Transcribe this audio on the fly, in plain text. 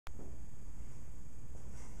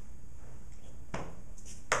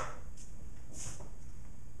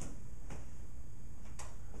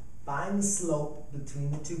find the slope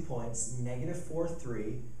between the 2 points, -4,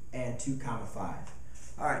 3, and 2, 5.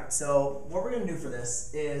 All right, so what we're going to do for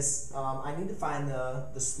this is I need to find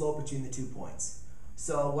the slope between the 2 points.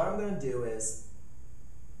 So what I'm going to do is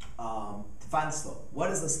to find the slope.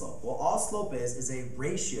 What is the slope? Well, all slope is a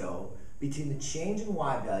ratio between the change in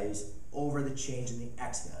y values over the change in the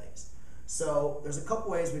x values. So there's a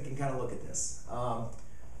couple ways we can kind of look at this.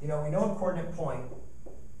 You know, we know a coordinate point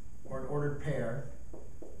or an ordered pair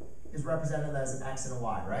is represented as an x and a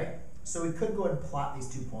y, right? So we could go ahead and plot these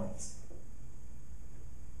 2 points.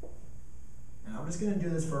 And I'm just going to do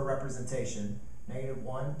this for a representation.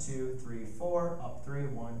 -1, 2, 3, 4, up 3,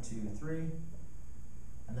 1, 2, 3.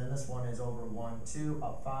 And then this one is over 1, 2,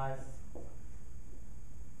 up 5.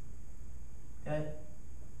 Okay?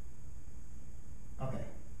 Okay.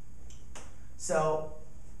 So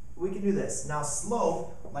we can do this. Now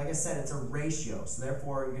slope, like I said, it's a ratio. So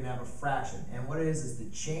therefore you're going to have a fraction. And what it is the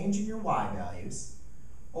change in your y values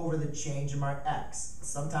over the change in my x.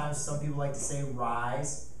 Sometimes some people like to say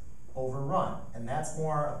rise over run. And that's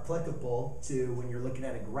more applicable to when you're looking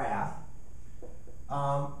at a graph.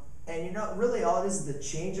 And you know, really all it is the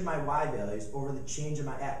change in my y values over the change in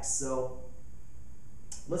my x. So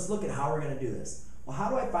let's look at how we're going to do this. Well, how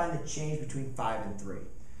do I find the change between 5 and 3?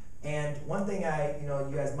 And one thing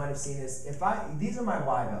you guys might have seen is these are my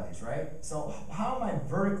y values, right? So how am I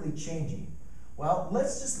vertically changing? Well,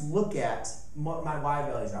 let's just look at what my y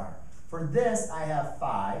values are. For this, I have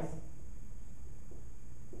 5.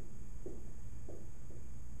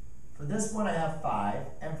 For this one, I have 5.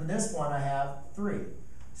 And for this one, I have 3.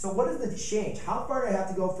 So what is the change? How far do I have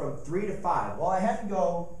to go from 3 to 5? Well, I have to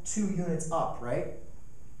go 2 units up, right?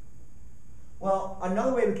 Well,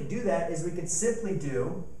 another way we could do that is we could simply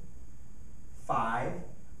do 5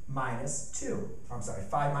 minus 2. I'm sorry,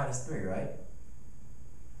 5 minus 3, right?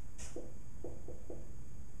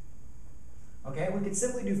 Okay, we could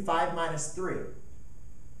simply do 5 minus 3.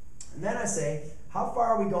 And then I say, how far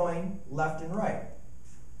are we going left and right?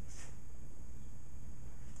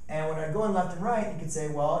 And when I'm going left and right, you could say,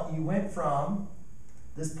 well, you went from,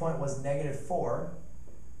 this point was -4,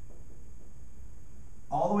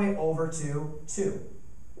 all the way over to 2.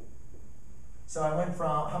 So I went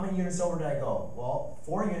from, how many units over did I go? Well,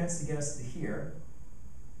 4 units to get us to here.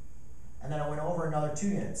 And then I went over another 2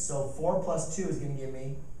 units. So 4 plus 2 is going to give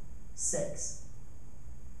me 6.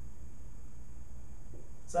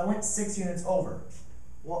 So I went 6 units over.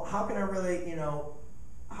 Well, how can I really,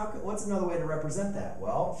 what's another way to represent that?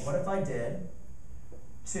 Well, what if I did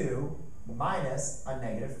 2 minus a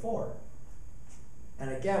 -4?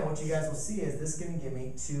 And again, what you guys will see is this is going to give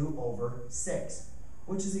me 2 over 6,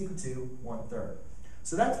 which is equal to 1/3.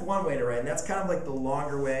 So that's one way to write, and that's kind of like the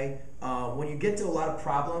longer way. When you get to a lot of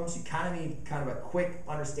problems, you kind of need kind of a quick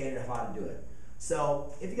understanding of how to do it. So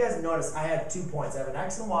if you guys notice, I have 2 points. I have an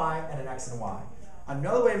x and y and an x and a y.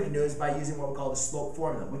 Another way we can do it is by using what we call the slope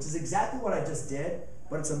formula, which is exactly what I just did,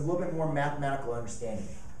 but it's a little bit more mathematical understanding.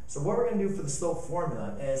 So what we're going to do for the slope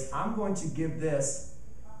formula is I'm going to give this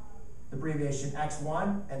the abbreviation x1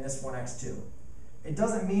 and this one x2. It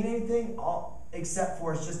doesn't mean anything except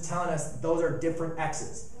for it's just telling us those are different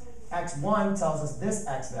x's. x1 tells us this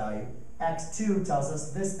x value, x2 tells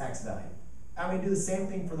us this x value. I'm going to do the same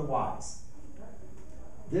thing for the y's.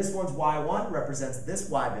 This one's y1 represents this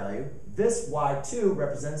y value. This y2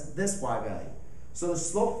 represents this y value. So the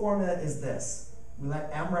slope formula is this. We let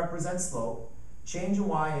m represent slope. Change in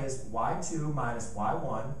y is y2 minus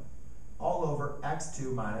y1 all over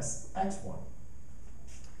x2 minus x1.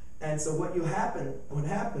 And so what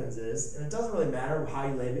happens is, and it doesn't really matter how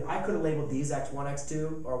you label it. I could have labeled these x1,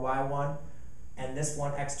 x2, or y1, and this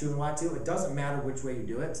one x2 and y2. It doesn't matter which way you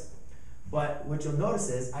do it. But what you'll notice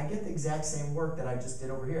is I get the exact same work that I just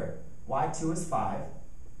did over here. y2 is 5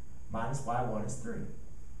 minus y1 is 3.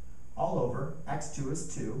 All over x2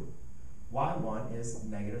 is 2, y1 is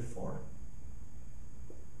 -4.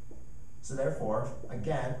 So therefore,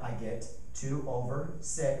 again, I get 2 over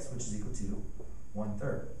 6, which is equal to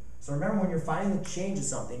 1/3. So remember, when you're finding the change of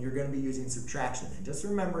something, you're going to be using subtraction. And just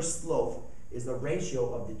remember, slope is the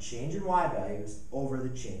ratio of the change in y values over the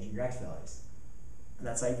change in your x values. And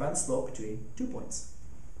that's how you find the slope between 2 points.